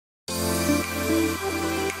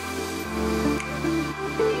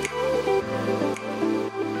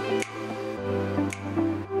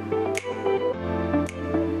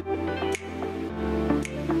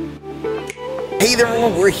Hey there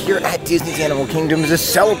everyone, we're here at Disney's Animal Kingdom to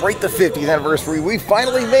celebrate the 50th anniversary. We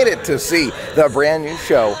finally made it to see the brand new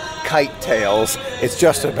show, Kite Tales. It's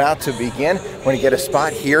just about to begin. We're going to get a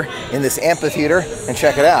spot here in this amphitheater and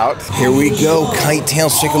check it out. Here we go, Kite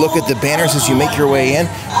Tales. Take a look at the banners as you make your way in.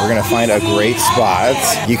 We're going to find a great spot.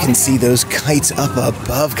 You can see those kites up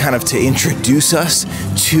above kind of to introduce us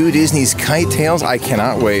to Disney's Kite Tales. I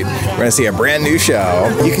cannot wait. We're going to see a brand new show.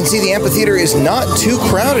 You can see the amphitheater is not too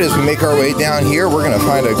crowded as we make our way down here. We're going to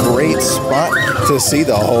find a great spot to see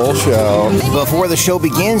the whole show. Before the show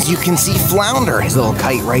begins, you can see Flounder, his little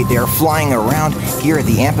kite right there, flying around here at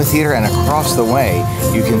the amphitheater, and across the way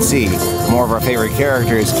you can see more of our favorite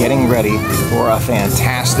characters getting ready for a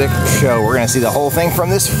fantastic show. We're going to see the whole thing from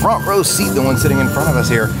this front row seat, the one sitting in front of us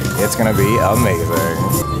here. It's going to be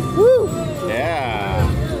amazing. Woo! Yeah!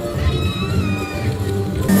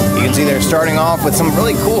 You can see they're starting off with some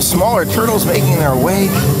really cool smaller turtles making their way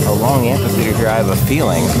along the amphitheater here. I have a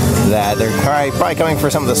feeling that they're probably coming for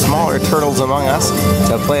some of the smaller turtles among us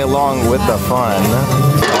to play along with the fun.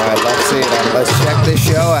 All right, let's see it. Let's check this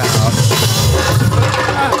show out.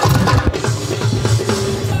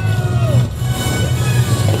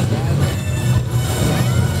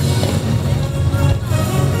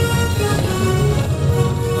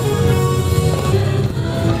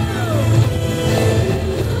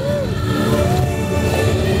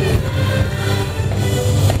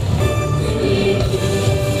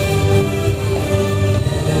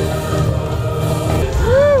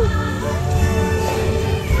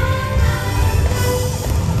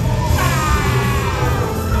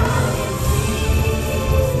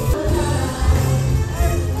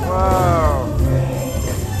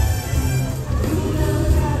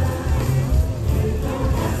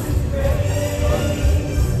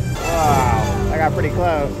 Pretty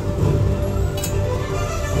close.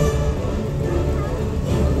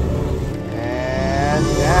 And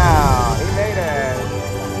down. He made it.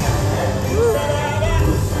 Woo.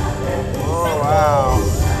 Oh, wow.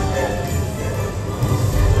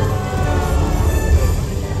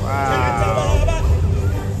 Wow.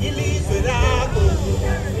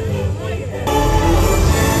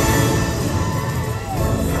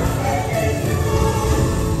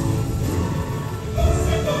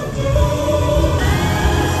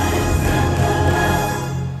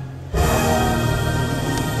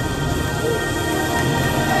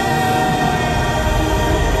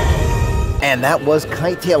 And that was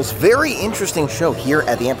Kite Tales. Very interesting show here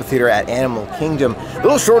at the amphitheater at Animal Kingdom. A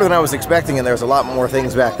little shorter than I was expecting, and there's a lot more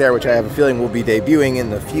things back there, which I have a feeling will be debuting in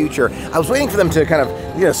the future. I was waiting for them to kind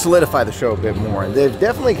of, solidify the show a bit more, and they've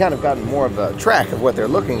definitely kind of gotten more of a track of what they're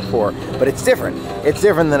looking for, but it's different. It's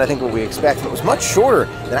different than I think what we expected. It was much shorter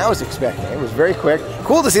than I was expecting. It was very quick.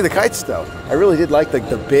 Cool to see the kites, though. I really did like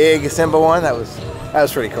the big Simba one. That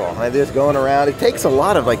was pretty cool. And just going around, it takes a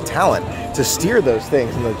lot of talent to steer those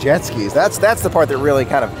things in the jet skis. That's the part that really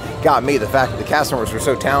kind of got me. The fact that the cast members were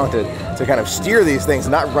so talented to kind of steer these things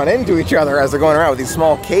and not run into each other as they're going around with these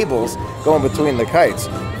small cables going between the kites.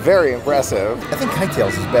 Very impressive. I think Kite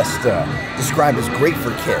Tales is best described as great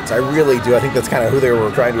for kids. I really do. I think that's kind of who they were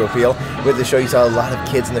trying to appeal with the show. You saw a lot of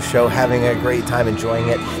kids in the show having a great time enjoying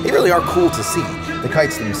it. They really are cool to see. The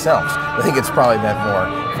kites themselves. I think it's probably meant more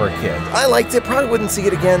for kids. I liked it. Probably wouldn't see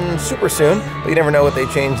it again super soon, but you never know what they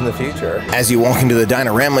change in the future. As you walk into the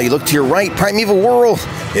Dinorama, you look to your right. Primeval Whirl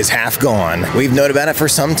is half gone. We've known about it for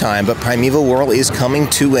some time, but Primeval Whirl is coming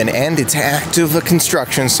to an end. It's active a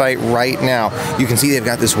construction site right now. You can see they've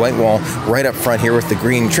got this white wall right up front here with the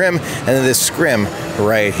green trim, and then this scrim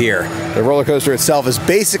right here. The roller coaster itself is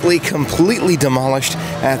basically completely demolished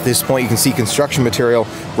at this point. You can see construction material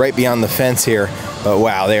right beyond the fence here. But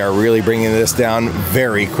wow, they are really bringing this down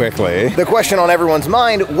very quickly. The question on everyone's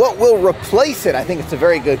mind, what will replace it? I think it's a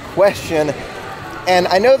very good question. And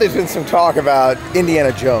I know there's been some talk about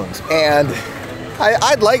Indiana Jones, and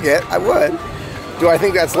I'd like it, I would. Do I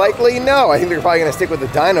think that's likely? No, I think they're probably gonna stick with the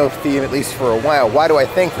dino theme at least for a while. Why do I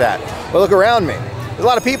think that? Well, look around me. There's a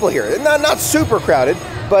lot of people here. Not super crowded,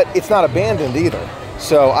 but it's not abandoned either.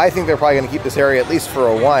 So I think they're probably gonna keep this area at least for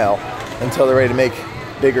a while until they're ready to make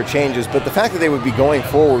bigger changes. But the fact that they would be going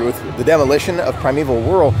forward with the demolition of Primeval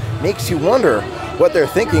Whirl makes you wonder what they're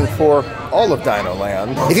thinking for all of Dino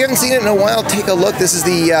Land. If you haven't seen it in a while, take a look. This is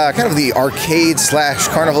the kind of the arcade /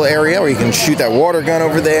 carnival area where you can shoot that water gun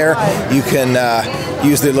over there. You can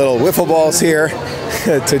use the little wiffle balls here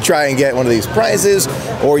to try and get one of these prizes,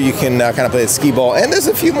 or you can kind of play the skee ball. And there's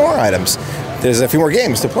a few more items. There's a few more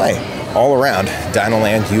games to play all around Dino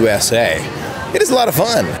Land USA. It is a lot of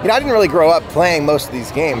fun. I didn't really grow up playing most of these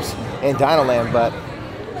games in Dino Land, but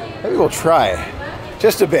maybe we'll try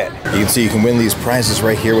just a bit. You can see you can win these prizes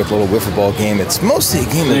right here with a little wiffle ball game. It's mostly a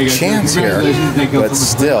game of chance here, but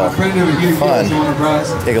still fun.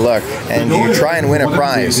 Take a look, and you try and win a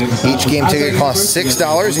prize. Each game ticket costs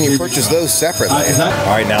 $6, and you purchase those separately.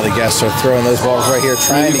 All right, now the guests are throwing those balls right here,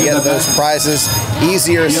 trying to get those prizes.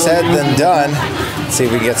 Easier said than done. Let's see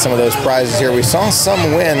if we can get some of those prizes here. We saw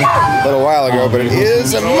some win a little while ago, but it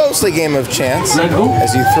is a mostly game of chance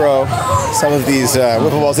as you throw some of these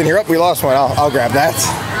wiffle balls in here. Oh, we lost one. I'll grab that.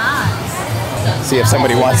 See if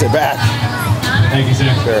somebody wants it back. Thank you, sir.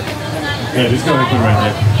 Sure. Yeah, just go ahead and put it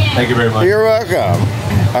right there. Thank you very much. You're welcome.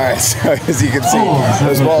 All right, so as you can see,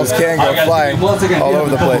 those balls can go flying all over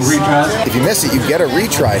the place. If you miss it, you get a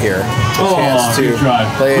retry here. A chance to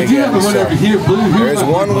play again. So there's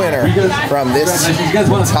one winner from this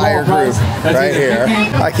entire group right here.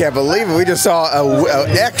 I can't believe it. We just saw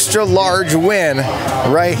an extra large win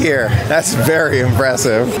right here. That's very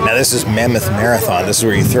impressive. Now this is Mammoth Marathon. This is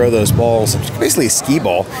where you throw those balls, basically a skee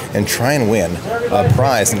ball, and try and win a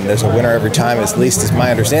prize. And there's a winner every time, at least is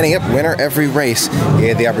my understanding. Yep, winner every race. You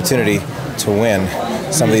get the opportunity to win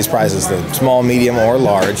some of these prizes, the small, medium, or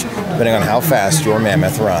large, depending on how fast your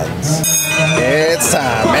mammoth runs. It's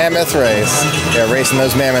time, mammoth race. They're racing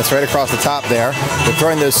those mammoths right across the top there. They're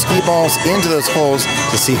throwing those ski balls into those holes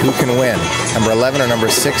to see who can win. Number 11 or number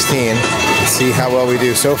 16. Let's see how well we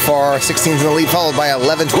do. So far, 16's in the lead, followed by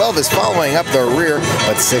 11. 12 is following up the rear,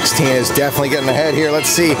 but 16 is definitely getting ahead here. Let's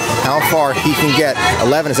see how far he can get.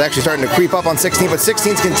 11 is actually starting to creep up on 16, but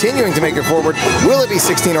 16's continuing to make it forward. Will it be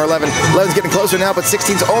 16 or 11? 11's getting closer now, but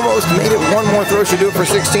 16's almost made it. One more throw should do it for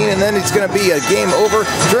 16, and then it's going to be a game over.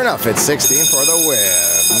 Sure enough, it's 16 for the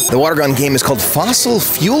win. The water gun game is called Fossil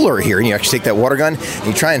Fueler here, and you actually take that water gun and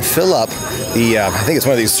you try and fill up the, I think it's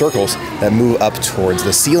one of these circles that move up towards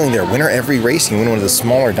the ceiling there. Winner every race, you win one of the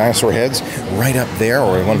smaller dinosaur heads right up there,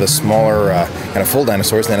 or one of the smaller kind of full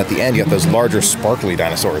dinosaurs, and then at the end you got those larger sparkly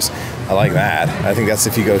dinosaurs. I like that. I think that's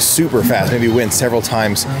if you go super fast, maybe win several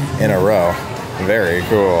times in a row. Very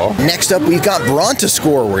cool. Next up, we've got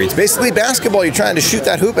Brontoscore, where it's basically basketball. You're trying to shoot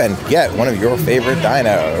that hoop and get one of your favorite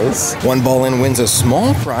dinos. One ball in wins a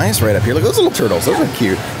small prize right up here. Look at those little turtles. Those are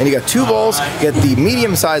cute. And you got two balls. You get the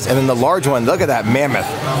medium size and then the large one. Look at that mammoth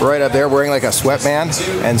right up there wearing like a sweatband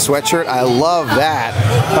and sweatshirt. I love that.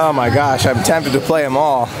 Oh my gosh, I'm tempted to play them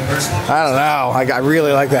all. I don't know. I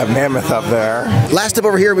really like that mammoth up there. Last up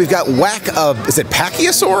over here, we've got whack of, is it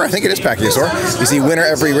Pachyosaur? I think it is Pachyosaur. You see winner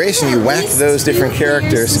every race and you whack those different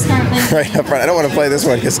characters right up front. I don't want to play this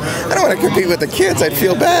one because I don't want to compete with the kids. I'd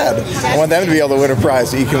feel bad. I want them to be able to win a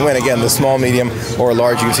prize. So you can win, again, the small, medium, or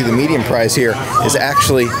large. You can see the medium prize here is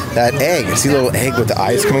actually that egg. See the little egg with the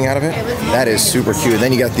eyes coming out of it? That is super cute. And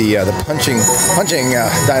then you got the punching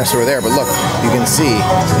dinosaur there. But look, you can see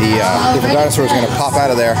the different dinosaurs are going to pop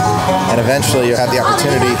out of there. And eventually you'll have the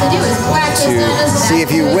opportunity to see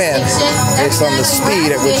if you win based on the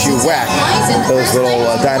speed at which you whack those little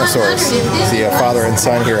dinosaurs. See a father and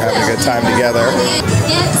son here having a good time together. There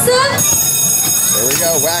we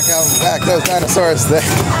go, whack those dinosaurs.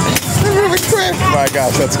 They're moving quick. My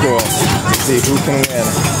gosh, that's cool. Let's see who can win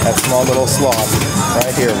that small little sloth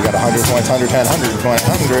right here. We got 100 points, 110, 120,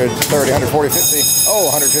 130, 140, 50. Oh,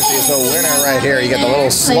 150 is the winner right here. You get the little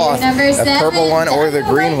sloth, the purple one or the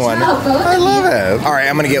green one. I love it. All right,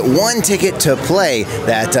 I'm gonna get one ticket to play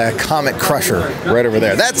that Comet Crusher right over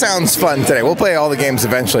there. That sounds fun today. We'll play all the games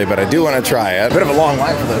eventually, but I do want to try it. A bit of a long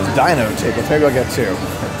line for those dino tickets. Maybe I'll get two.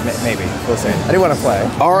 Maybe. We'll see. I do want to play.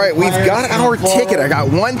 All right, we've got our ticket. I got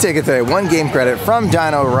one ticket today, one game credit from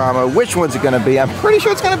Dino-Rama. Which one's it going to be? I'm pretty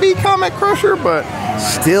sure it's going to be Comet Crusher, but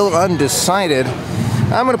still undecided.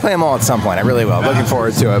 I'm going to play them all at some point. I really will. Looking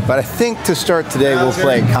forward to it. But I think to start today, we'll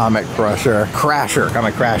play Comet Crusher.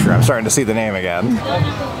 Comet Crasher. I'm starting to see the name again.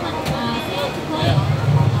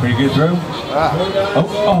 Pretty good throw?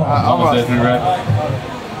 Almost.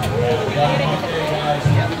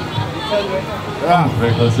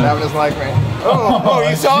 Very close. That one doesn't like me. Oh,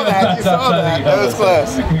 you saw that. You saw that. That was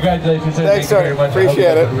close. Congratulations. Thanks, Tony.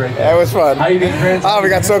 Appreciate it. That was fun. How you doing, Chris? Oh, we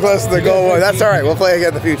got so close to the goal one. That's all right. We'll play again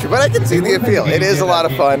in the future. But I can see the appeal. It is a lot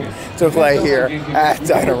of fun to play here at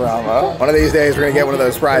Dino-Rama. One of these days, we're going to get one of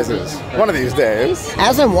those prizes. One of these days.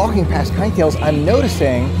 As I'm walking past Kite Tales, I'm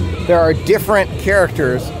noticing there are different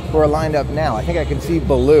characters who are lined up now. I think I can see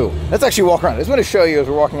Baloo. Let's actually walk around. I just want to show you as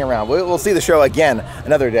we're walking around. We'll see the show again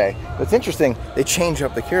another day. But it's interesting, they change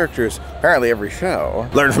up the characters apparently every show.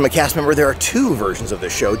 Learned from a cast member there are two versions of the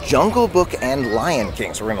show, Jungle Book and Lion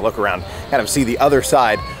King. So we're gonna look around, kind of see the other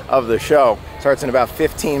side of the show. Starts in about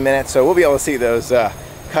 15 minutes, so we'll be able to see those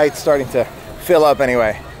kites starting to fill up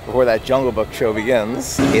anyway. before that Jungle Book show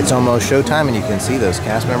begins. It's almost showtime, and you can see those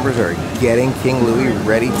cast members are getting King Louie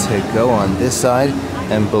ready to go on this side,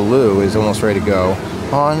 and Baloo is almost ready to go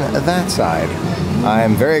on that side.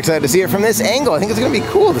 I'm very excited to see it from this angle. I think it's going to be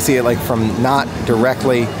cool to see it like from not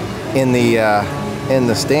directly in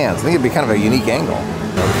the stands. I think it'd be kind of a unique angle.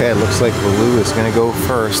 Okay, it looks like Baloo is going to go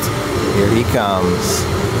first. Here he comes.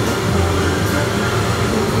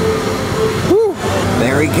 Woo!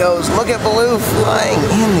 There he goes. Look at Baloo flying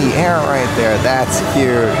in the air right there. That's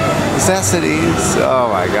cute. Necessities. Oh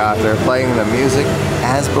my gosh, they're playing the music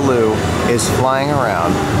as Baloo is flying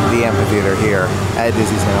around the amphitheater here at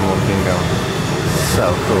Disney's Animal Kingdom.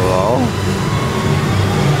 So cool.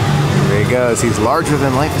 There he goes. He's larger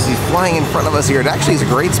than life as he's flying in front of us here. It actually is a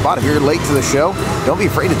great spot. If you're late to the show, don't be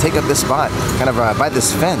afraid to take up this spot. Kind of by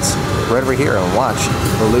this fence right over here and watch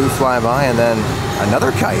Baloo fly by, and then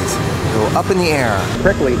another kite go up in the air.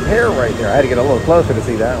 Prickly pear right there. I had to get a little closer to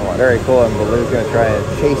see that one. Very cool. And Baloo's going to try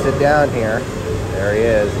and chase it down here. There he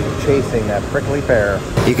is. He's chasing that prickly pear.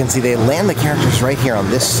 You can see they land the characters right here on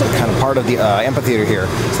this kind of part of the amphitheater here,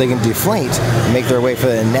 so they can deflate and make their way for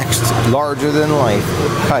the next larger-than-life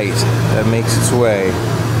kite that makes its way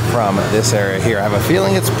from this area here. I have a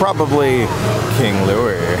feeling it's probably King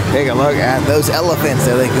Louie. Take a look at those elephants.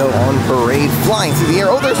 There they go on parade, flying through the air.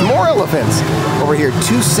 Oh, there's more elephants over here.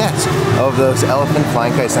 2 sets of those elephant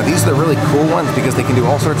flying kites. Now, these are the really cool ones because they can do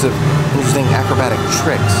all sorts of interesting acrobatic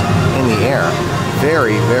tricks in the air.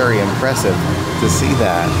 Very, very impressive to see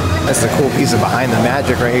that. That's the cool piece of behind the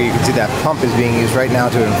magic right here. You can see that pump is being used right now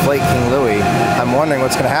to inflate King Louie. I'm wondering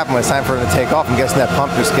what's going to happen when it's time for him to take off. I'm guessing that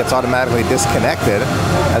pump just gets automatically disconnected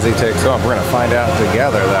as he takes off. We're going to find out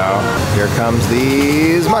together, though. Here comes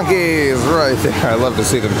these monkeys right there. I love to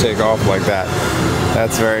see them take off like that.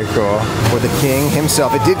 That's very cool. For the king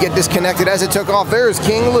himself, it did get disconnected as it took off. There's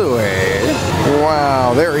King Louie.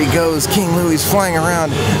 Wow, there he goes. King Louie's flying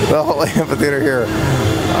around the whole amphitheater here.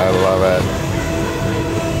 I love it.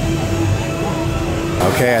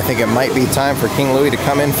 Okay, I think it might be time for King Louie to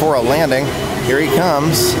come in for a landing. Here he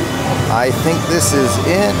comes. I think this is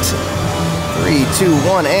it. 3, 2,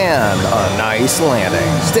 1, and a nice landing.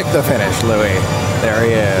 Stick the finish, Louie. There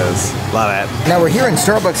he is. Love it. Now we're here in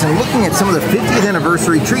Starbucks and looking at some of the 50th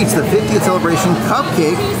anniversary treats. The 50th celebration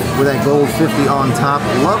cupcake with that gold 50 on top.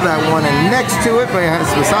 Love that one. And next to it,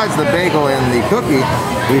 besides the bagel and the cookie,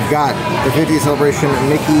 we've got the 50th celebration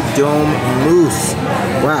Mickey Dome Mousse.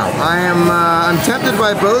 Wow. I'm tempted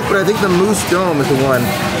by both, but I think the Mousse Dome is the one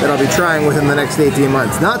that I'll be trying within the next 18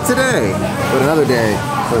 months. Not today, but another day.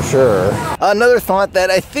 For sure. Another thought that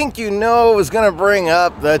I think you know was going to bring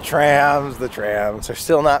up the trams. The trams are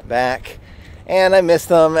still not back, and I miss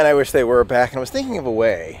them, and I wish they were back. And I was thinking of a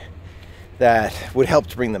way that would help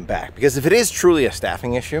to bring them back, because if it is truly a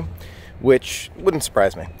staffing issue, which wouldn't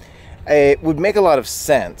surprise me, it would make a lot of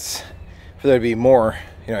sense for there to be more,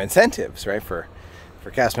 incentives, right, for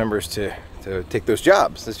cast members to take those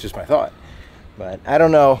jobs. That's just my thought. But I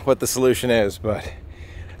don't know what the solution is, but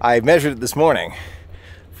I measured it this morning.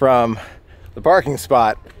 From the parking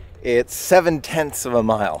spot, it's 7/10 of a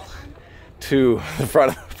mile to the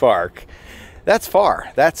front of the park. That's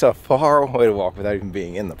far. That's a far way to walk without even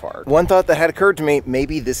being in the park. One thought that had occurred to me,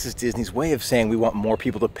 maybe this is Disney's way of saying we want more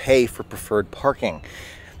people to pay for preferred parking.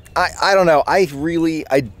 I don't know. I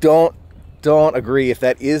don't agree if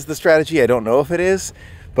that is the strategy. I don't know if it is,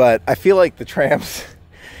 but I feel like the trams,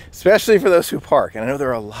 especially for those who park, and I know there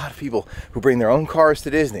are a lot of people who bring their own cars to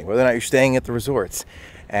Disney, whether or not you're staying at the resorts,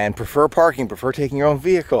 and prefer parking, prefer taking your own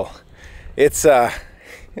vehicle. It's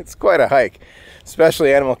quite a hike,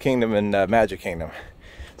 especially Animal Kingdom and Magic Kingdom.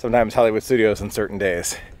 Sometimes Hollywood Studios on certain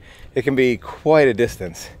days. It can be quite a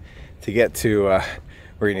distance to get to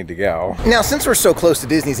where you need to go. Now, since we're so close to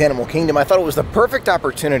Disney's Animal Kingdom, I thought it was the perfect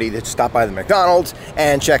opportunity to stop by the McDonald's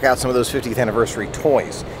and check out some of those 50th anniversary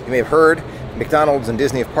toys. You may have heard McDonald's and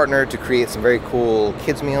Disney have partnered to create some very cool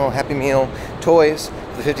kids meal, Happy Meal toys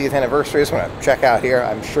for the 50th anniversary. So I'm going to check out here.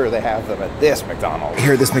 I'm sure they have them at this McDonald's.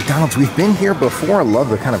 Here at this McDonald's, we've been here before. I love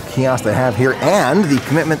the kind of kiosk they have here and the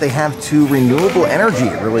commitment they have to renewable energy.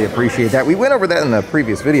 I really appreciate that. We went over that in a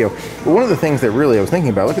previous video, but one of the things that really I was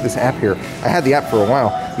thinking about, look at this app here. I had the app for a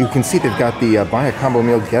while. You can see they've got the buy a combo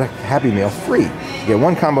meal, get a Happy Meal free. You get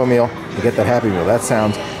one combo meal, you get that Happy Meal. That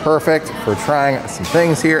sounds perfect for trying some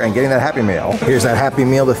things here and getting that Happy Meal. Here's that Happy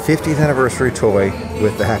Meal, the 50th anniversary toy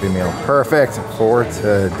with the Happy Meal. Perfect for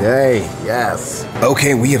today, yes.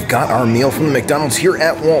 Okay, we have got our meal from the McDonald's here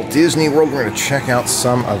at Walt Disney World. We're gonna check out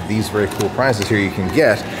some of these very cool prizes here you can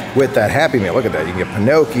get with that Happy Meal. Look at that, you can get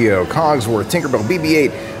Pinocchio, Cogsworth, Tinkerbell,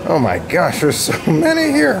 BB-8. Oh my gosh, there's so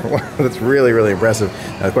many here. Wow, that's really, really impressive.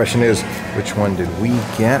 Now the question is, which one did we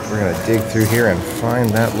get? We're gonna dig through here and find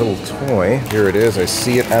that little toy. Here it is, I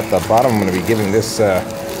see it at the bottom. I'm gonna be giving this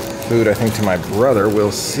food, I think, to my brother.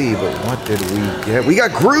 We'll see, but what did we get? We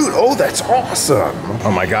got Groot! Oh, that's awesome!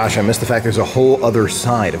 Oh my gosh, I missed the fact there's a whole other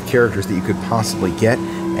side of characters that you could possibly get,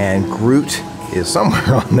 and Groot is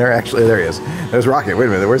somewhere on there. Actually, there he is. There's Rocket. Wait a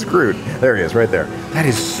minute, where's Groot? There he is, right there. That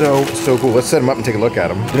is so, so cool. Let's set him up and take a look at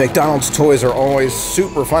him. The McDonald's toys are always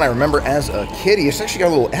super fun. I remember as a kid, it's actually got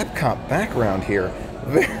a little Epcot background here.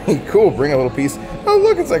 Very cool. Bring a little piece. Oh,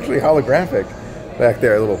 look, it's actually holographic back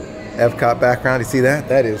there. A little Epcot background. You see that?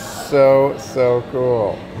 That is so, so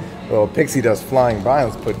cool. Little pixie dust flying by.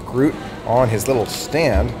 Let's put Groot on his little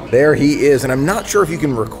stand. There he is. And I'm not sure if you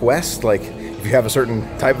can request, like, if you have a certain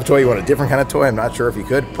type of toy, you want a different kind of toy. I'm not sure if you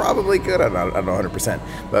could. Probably could. I don't know 100%.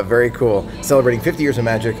 But very cool. Celebrating 50 years of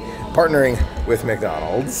magic, partnering with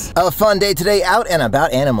McDonald's. A fun day today out and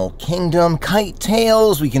about Animal Kingdom. Kite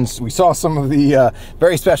Tales. We saw some of the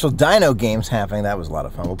very special dino games happening. That was a lot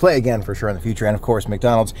of fun. We'll play again for sure in the future. And of course,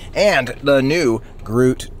 McDonald's and the new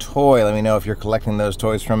Groot toy. Let me know if you're collecting those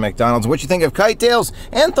toys from McDonald's, what you think of Kite Tales,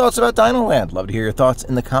 and thoughts about Dino Land. Love to hear your thoughts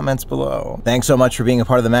in the comments below. Thanks so much for being a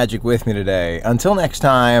part of the magic with me today. Until next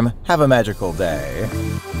time, have a magical day.